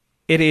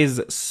It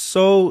is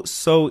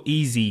so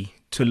easy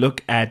to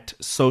look at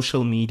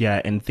social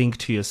media and think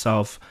to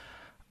yourself,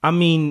 I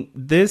mean,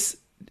 this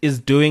is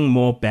doing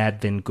more bad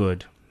than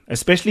good,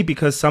 especially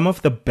because some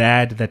of the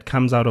bad that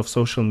comes out of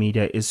social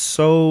media is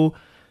so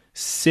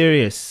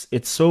serious,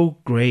 it's so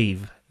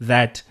grave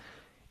that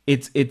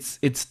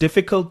it's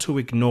difficult to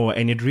ignore,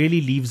 and it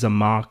really leaves a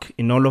mark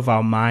in all of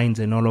our minds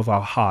and all of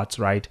our hearts,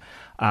 right?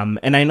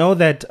 And I know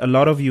that a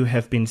lot of you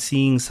have been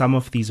seeing some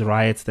of these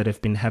riots that have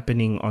been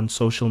happening on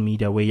social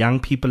media, where young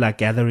people are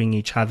gathering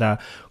each other,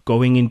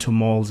 going into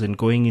malls and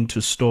going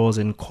into stores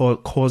and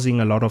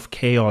causing a lot of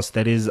chaos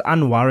that is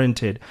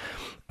unwarranted.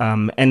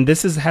 And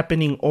this is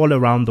happening all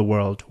around the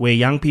world, where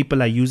young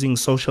people are using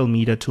social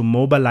media to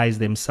mobilize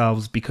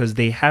themselves because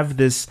they have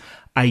this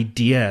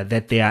idea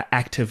that they are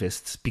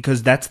activists,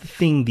 because that's the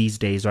thing these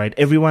days, right?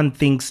 Everyone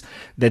thinks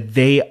that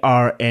they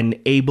are an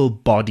able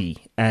body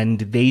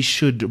and they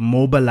should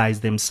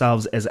mobilize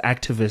themselves as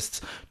activists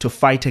to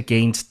fight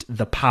against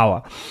the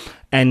power.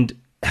 And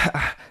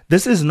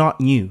this is not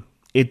new.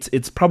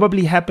 It's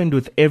probably happened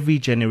with every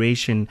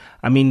generation.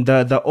 I mean,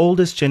 the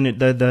oldest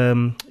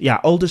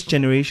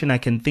generation I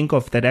can think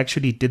of that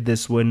actually did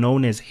this were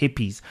known as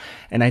hippies,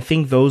 and I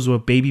think those were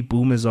baby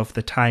boomers of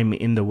the time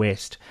in the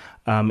West.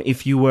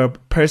 If you were a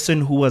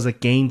person who was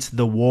against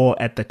the war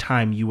at the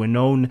time, you were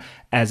known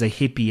as a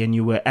hippie, and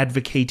you were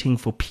advocating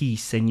for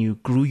peace, and you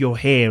grew your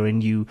hair,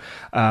 and you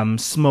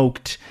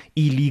smoked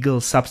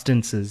illegal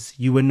substances.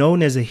 You were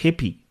known as a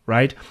hippie,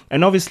 right?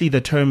 And obviously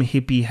the term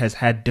hippie has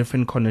had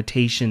different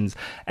connotations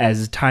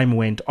as time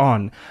went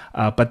on.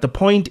 But the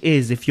point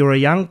is, if you're a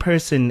young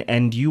person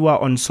and you are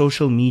on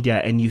social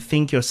media and you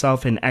think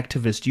yourself an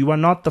activist, you are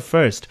not the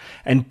first.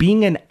 And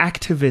being an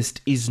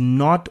activist is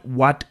not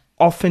what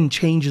often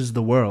changes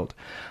the world.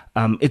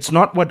 It's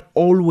not what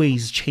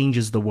always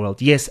changes the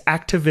world. Yes,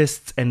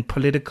 activists and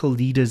political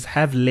leaders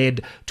have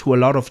led to a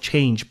lot of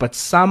change, but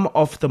some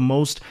of the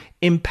most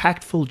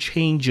impactful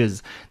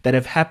changes that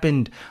have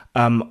happened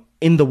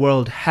in the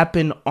world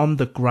happen on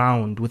the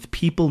ground, with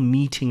people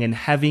meeting and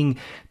having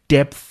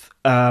depth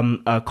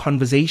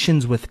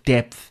conversations with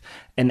depth,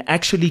 and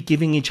actually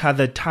giving each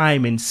other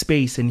time and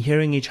space and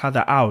hearing each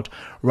other out,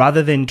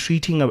 rather than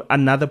treating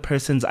another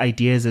person's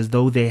ideas as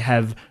though they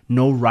have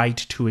no right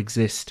to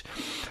exist.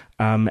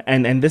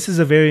 And this is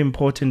a very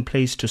important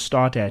place to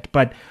start at.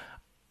 But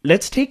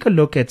let's take a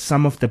look at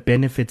some of the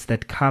benefits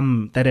that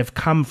have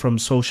come from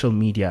social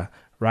media,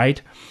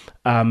 right?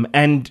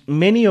 And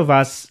many of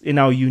us in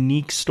our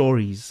unique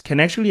stories can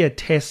actually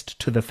attest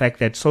to the fact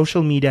that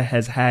social media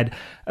has had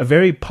a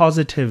very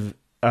positive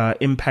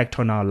impact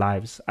on our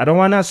lives. I don't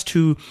want us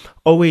to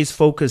always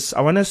focus.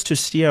 I want us to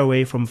steer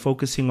away from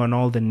focusing on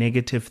all the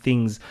negative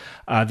things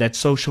that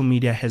social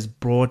media has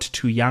brought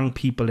to young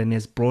people and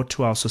has brought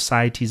to our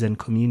societies and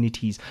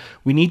communities.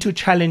 We need to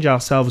challenge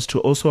ourselves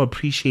to also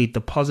appreciate the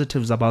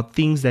positives about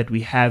things that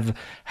we have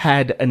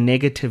had a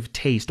negative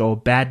taste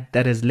or that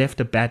has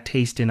left a bad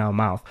taste in our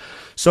mouth.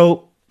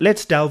 So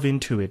let's delve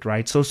into it,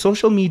 right? So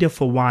social media,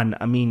 for one,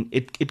 I mean,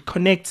 it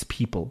connects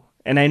people.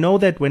 And I know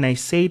that when I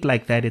say it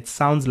like that, it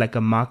sounds like a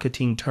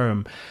marketing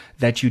term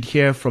that you'd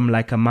hear from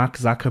like a Mark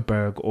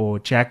Zuckerberg or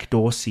Jack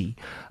Dorsey,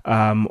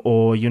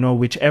 or,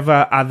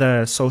 whichever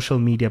other social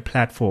media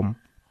platform.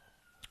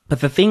 But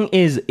the thing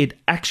is, it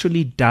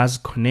actually does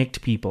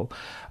connect people.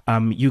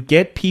 You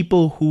get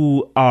people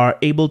who are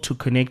able to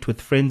connect with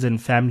friends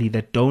and family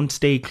that don't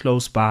stay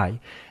close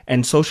by.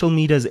 And social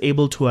media is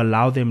able to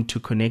allow them to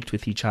connect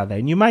with each other.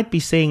 And you might be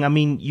saying, I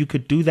mean, you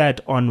could do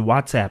that on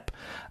WhatsApp.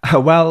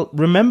 Well,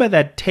 remember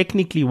that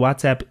technically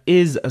WhatsApp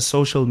is a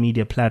social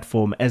media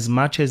platform as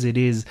much as it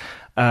is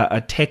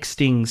a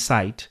texting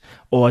site,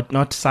 or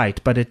not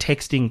site, but a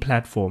texting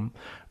platform,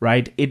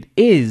 right? It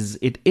is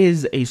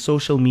a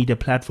social media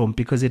platform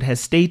because it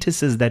has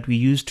statuses that we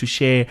use to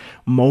share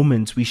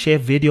moments. We share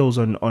videos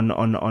on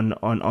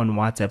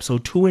WhatsApp. So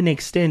to an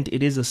extent,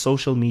 it is a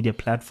social media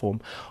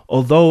platform,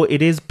 although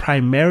it is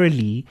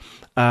primarily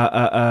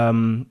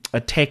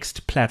a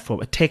text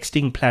platform, a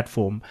texting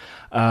platform,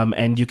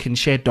 and you can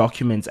share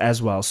documents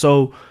as well.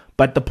 So,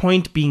 but the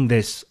point being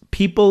this,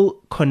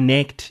 people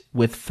connect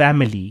with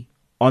family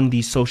on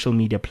these social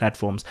media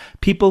platforms.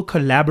 People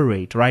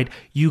collaborate, right?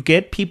 You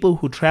get people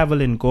who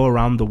travel and go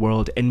around the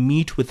world and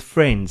meet with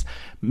friends,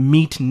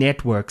 meet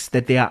networks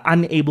that they are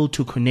unable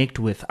to connect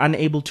with,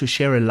 unable to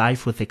share a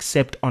life with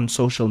except on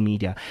social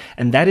media.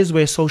 And that is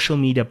where social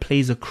media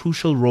plays a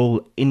crucial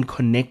role in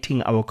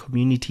connecting our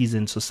communities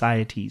and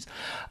societies.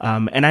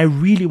 And I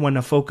really want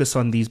to focus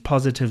on these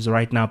positives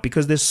right now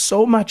because there's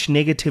so much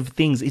negative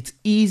things. It's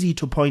easy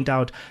to point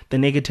out the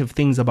negative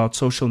things about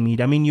social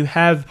media. I mean,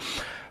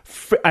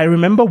 I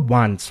remember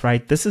once,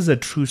 right? This is a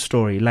true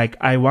story. Like,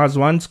 I was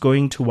once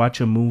going to watch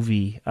a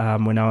movie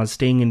when I was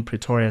staying in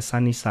Pretoria,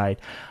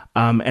 Sunnyside.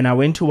 And I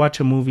went to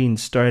watch a movie in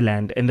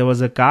Stirland, and there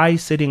was a guy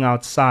sitting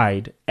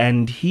outside,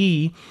 and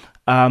he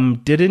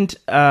didn't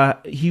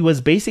he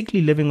was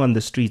basically living on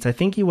the streets. I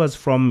think he was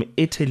from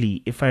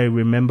Italy, if I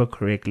remember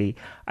correctly.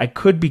 I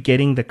could be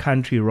getting the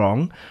country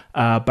wrong,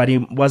 but he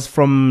was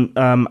from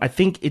I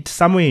think it's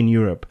somewhere in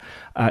Europe,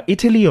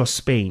 Italy or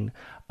Spain.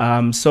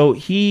 So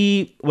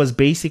he was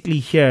basically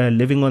here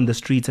living on the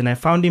streets, and I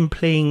found him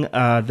playing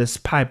this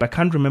pipe. I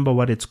can't remember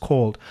what it's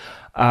called.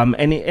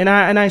 And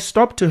I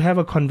stopped to have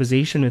a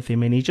conversation with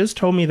him, and he just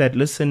told me that,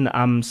 listen,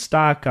 I'm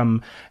stuck.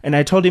 And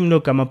I told him,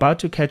 look, I'm about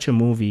to catch a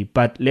movie,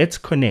 but let's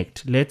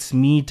connect, let's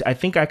meet. I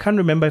can't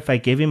remember if I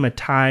gave him a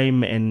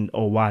time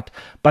or what,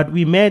 but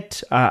we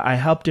met. I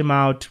helped him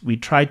out. We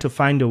tried to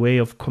find a way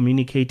of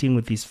communicating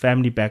with his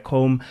family back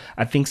home.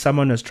 I think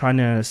someone was trying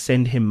to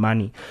send him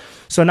money.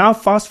 So now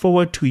fast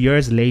forward 2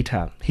 years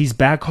later, he's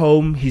back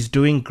home. He's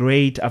doing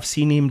great. I've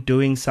seen him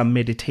doing some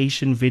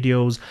meditation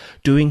videos,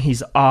 doing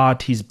his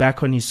art. He's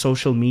back on his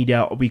social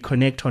media. We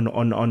connect on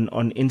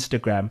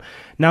Instagram.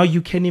 Now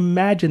you can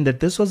imagine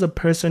that this was a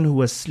person who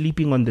was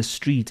sleeping on the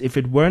streets. If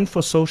it weren't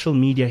for social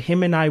media,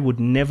 him and I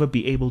would never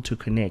be able to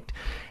connect.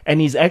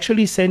 And he's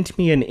actually sent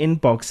me an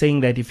inbox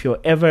saying that if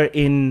you're ever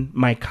in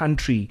my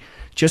country,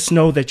 just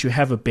know that you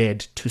have a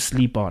bed to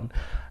sleep on.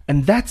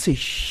 And that's a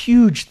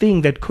huge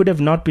thing that could have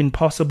not been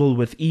possible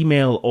with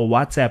email or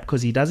WhatsApp,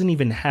 because he doesn't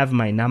even have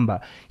my number.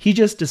 He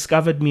just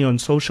discovered me on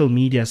social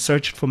media,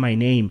 searched for my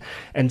name,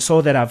 and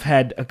saw that I've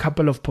had a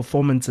couple of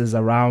performances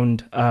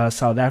around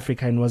South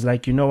Africa, and was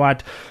like, you know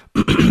what,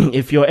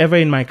 if you're ever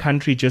in my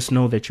country, just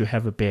know that you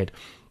have a bed.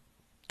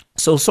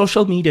 So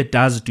social media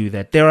does do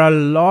that. There are a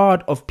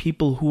lot of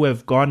people who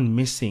have gone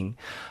missing,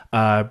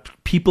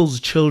 people's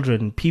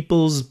children,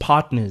 people's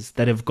partners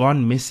that have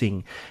gone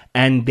missing,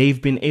 and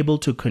they've been able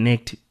to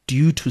connect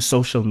due to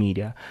social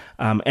media.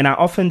 And I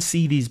often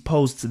see these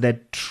posts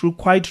that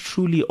quite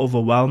truly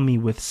overwhelm me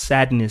with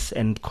sadness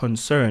and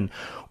concern,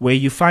 where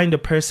you find a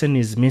person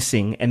is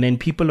missing, and then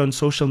people on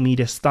social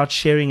media start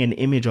sharing an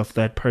image of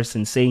that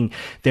person saying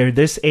they're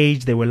this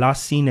age, they were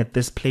last seen at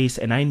this place,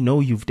 and I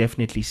know you've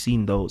definitely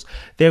seen those.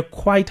 They're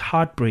quite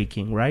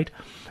heartbreaking, right?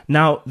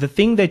 Now, the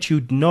thing that you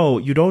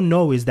don't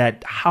know is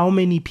that how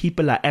many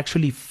people are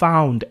actually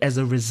found as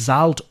a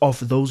result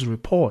of those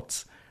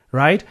reports,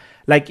 right?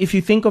 Like, if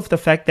you think of the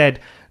fact that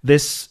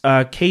this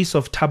case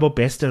of Thabo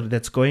Bester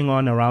that's going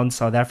on around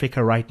South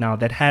Africa right now,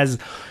 that has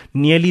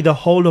nearly the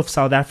whole of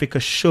South Africa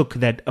shook,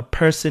 that a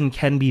person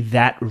can be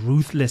that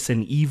ruthless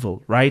and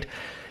evil, right?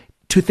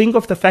 To think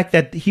of the fact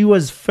that he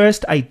was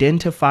first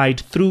identified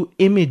through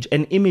an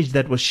image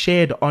that was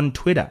shared on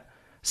Twitter.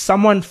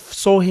 Someone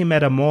saw him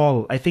at a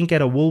mall, I think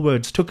at a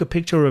Woolworths, took a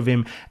picture of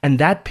him, and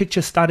that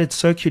picture started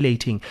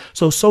circulating.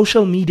 So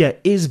social media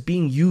is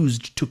being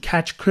used to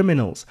catch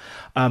criminals.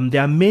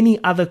 There are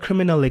many other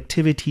criminal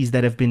activities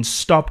that have been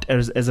stopped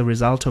as a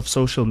result of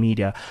social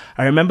media.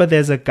 I remember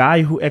there's a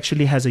guy who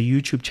actually has a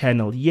YouTube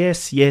channel.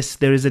 Yes,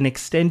 there is an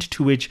extent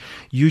to which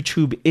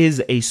YouTube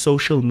is a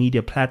social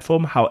media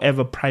platform.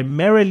 However,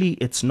 primarily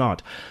it's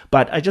not.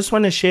 But I just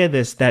want to share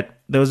this, that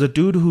there was a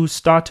dude who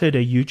started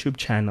a YouTube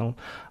channel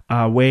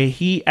where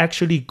he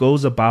actually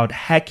goes about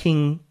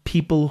hacking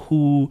people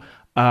who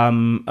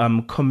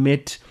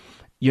commit,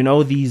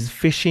 these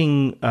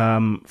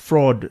phishing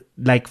fraud.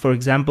 Like, for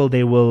example,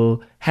 they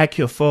will hack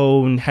your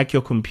phone, hack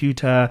your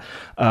computer,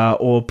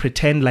 or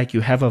pretend like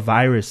you have a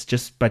virus,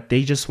 but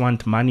they just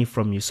want money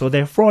from you. So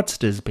they're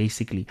fraudsters,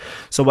 basically.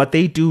 So what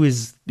they do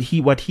is,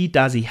 he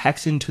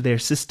hacks into their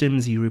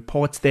systems, he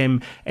reports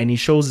them, and he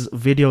shows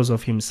videos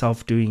of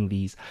himself doing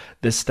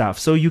this stuff.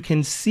 So you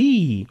can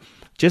see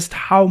just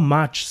how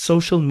much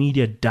social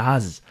media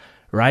does,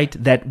 right?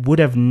 That would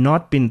have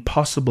not been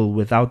possible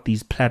without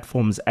these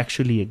platforms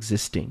actually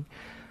existing.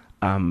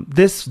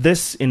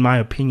 This, in my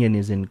opinion,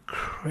 is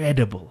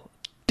incredible.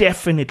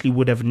 Definitely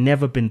would have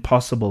never been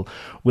possible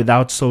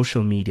without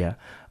social media.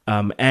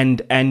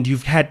 And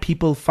you've had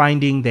people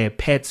finding their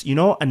pets.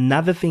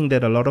 Another thing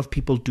that a lot of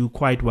people do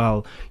quite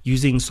well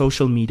using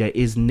social media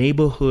is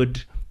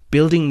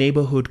building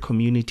neighborhood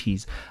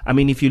communities. I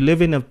mean, if you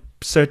live in a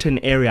certain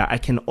area, I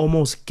can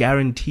almost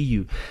guarantee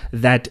you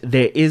that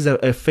there is a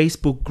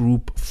Facebook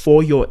group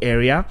for your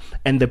area,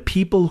 and the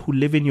people who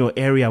live in your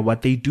area,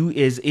 what they do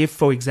is, if,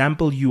 for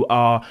example, you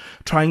are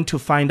trying to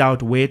find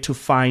out where to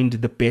find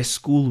the best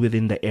school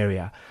within the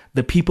area,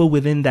 the people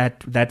within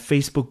that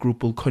Facebook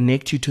group will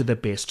connect you to the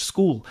best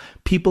school.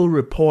 People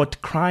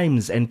report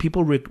crimes, and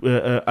people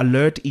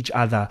alert each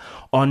other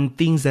on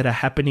things that are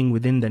happening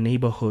within the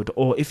neighborhood.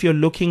 Or if you're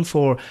looking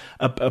for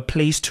a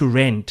place to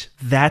rent,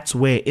 that's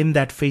where, in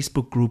that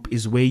Facebook group,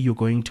 is where you're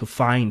going to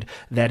find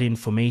that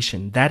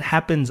information. That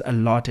happens a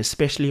lot,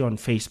 especially on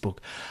Facebook.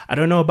 I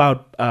don't know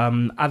about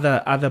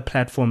other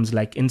platforms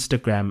like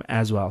Instagram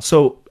as well.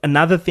 So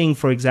another thing,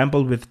 for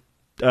example, with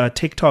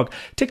TikTok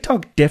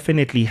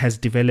definitely has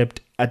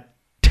developed a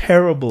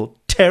terrible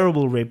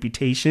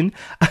reputation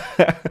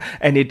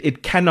and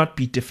it cannot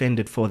be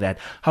defended for that.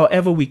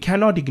 However, we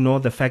cannot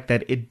ignore the fact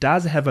that it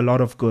does have a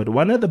lot of good.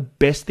 One of the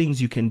best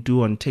things you can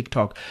do on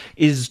TikTok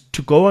is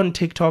to go on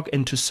TikTok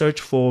and to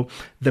search for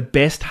the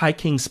best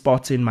hiking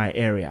spots in my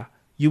area.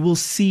 You will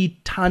see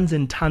tons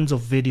and tons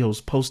of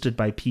videos posted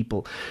by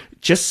people.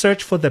 Just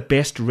search for the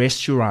best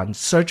restaurants,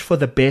 search for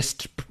the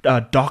best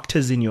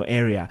doctors in your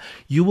area.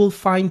 You will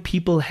find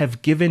people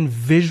have given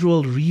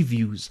visual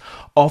reviews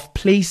of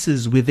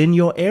places within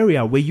your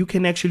area where you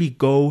can actually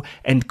go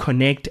and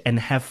connect and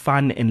have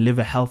fun and live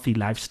a healthy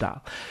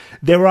lifestyle.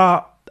 There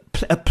are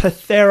a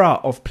plethora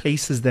of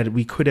places that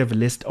we could have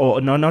listed,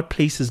 or no, not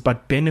places,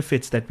 but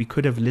benefits that we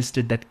could have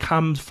listed that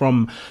comes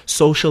from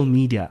social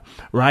media,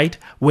 right?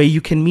 Where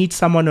you can meet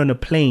someone on a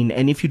plane,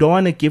 and if you don't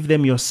want to give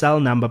them your cell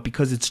number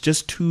because it's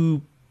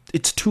too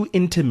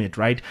intimate,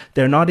 right?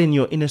 They're not in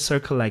your inner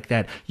circle like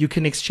that. You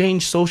can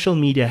exchange social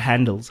media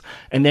handles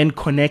and then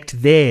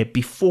connect there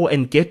before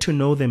and get to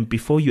know them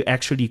before you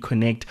actually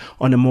connect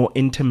on a more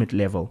intimate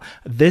level.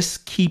 This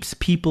keeps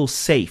people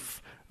safe.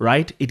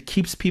 Right? It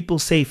keeps people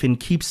safe and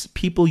keeps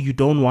people you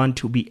don't want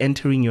to be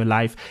entering your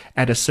life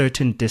at a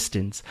certain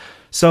distance.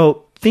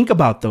 So think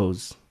about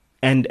those.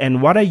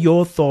 And what are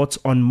your thoughts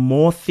on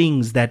more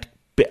things that,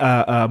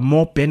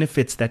 more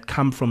benefits that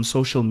come from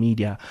social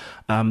media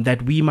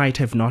that we might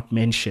have not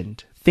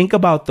mentioned? Think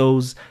about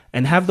those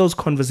and have those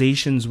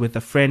conversations with a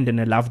friend and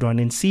a loved one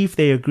and see if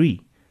they agree.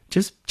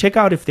 Just check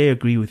out if they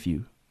agree with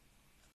you.